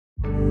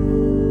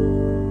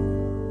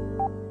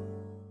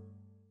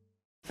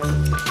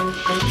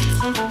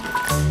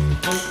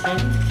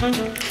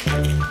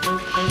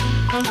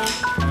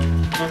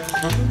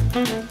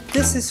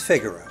This is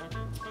Figaro,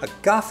 a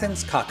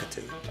Gotham's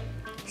cockatoo.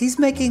 He's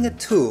making a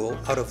tool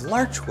out of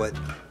larchwood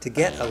to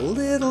get a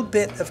little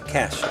bit of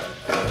cashew.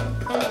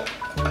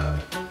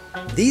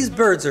 These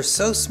birds are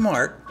so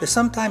smart, they're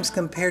sometimes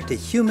compared to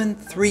human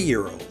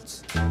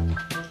 3-year-olds.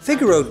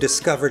 Figaro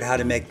discovered how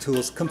to make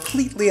tools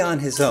completely on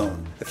his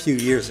own a few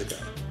years ago.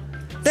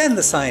 Then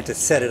the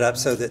scientists set it up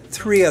so that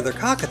 3 other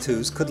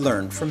cockatoos could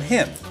learn from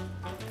him.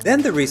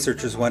 Then the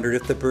researchers wondered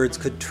if the birds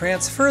could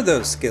transfer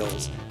those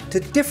skills to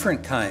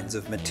different kinds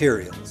of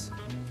materials.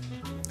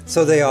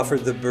 So they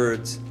offered the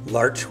birds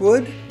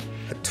larchwood,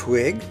 a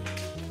twig,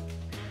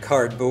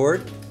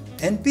 cardboard,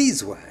 and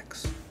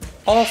beeswax.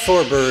 All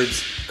 4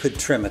 birds could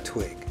trim a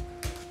twig.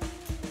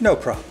 No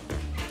problem.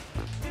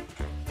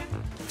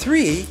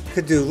 3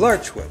 could do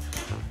larchwood.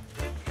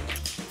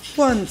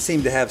 1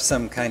 seemed to have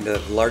some kind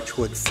of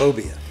larchwood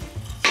phobia.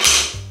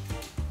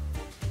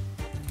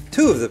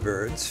 2 of the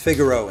birds,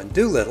 Figaro and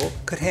Doolittle,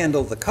 could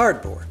handle the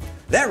cardboard.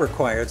 That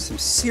required some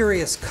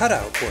serious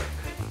cutout work.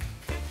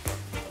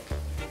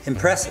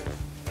 Impressive.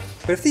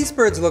 But if these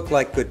birds look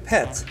like good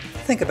pets,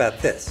 think about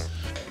this.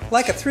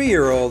 Like a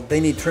 3-year-old,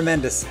 they need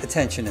tremendous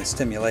attention and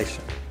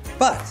stimulation.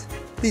 But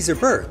these are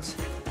birds,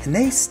 and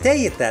they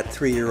stay at that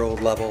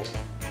 3-year-old level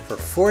for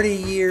 40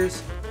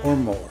 years or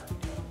more.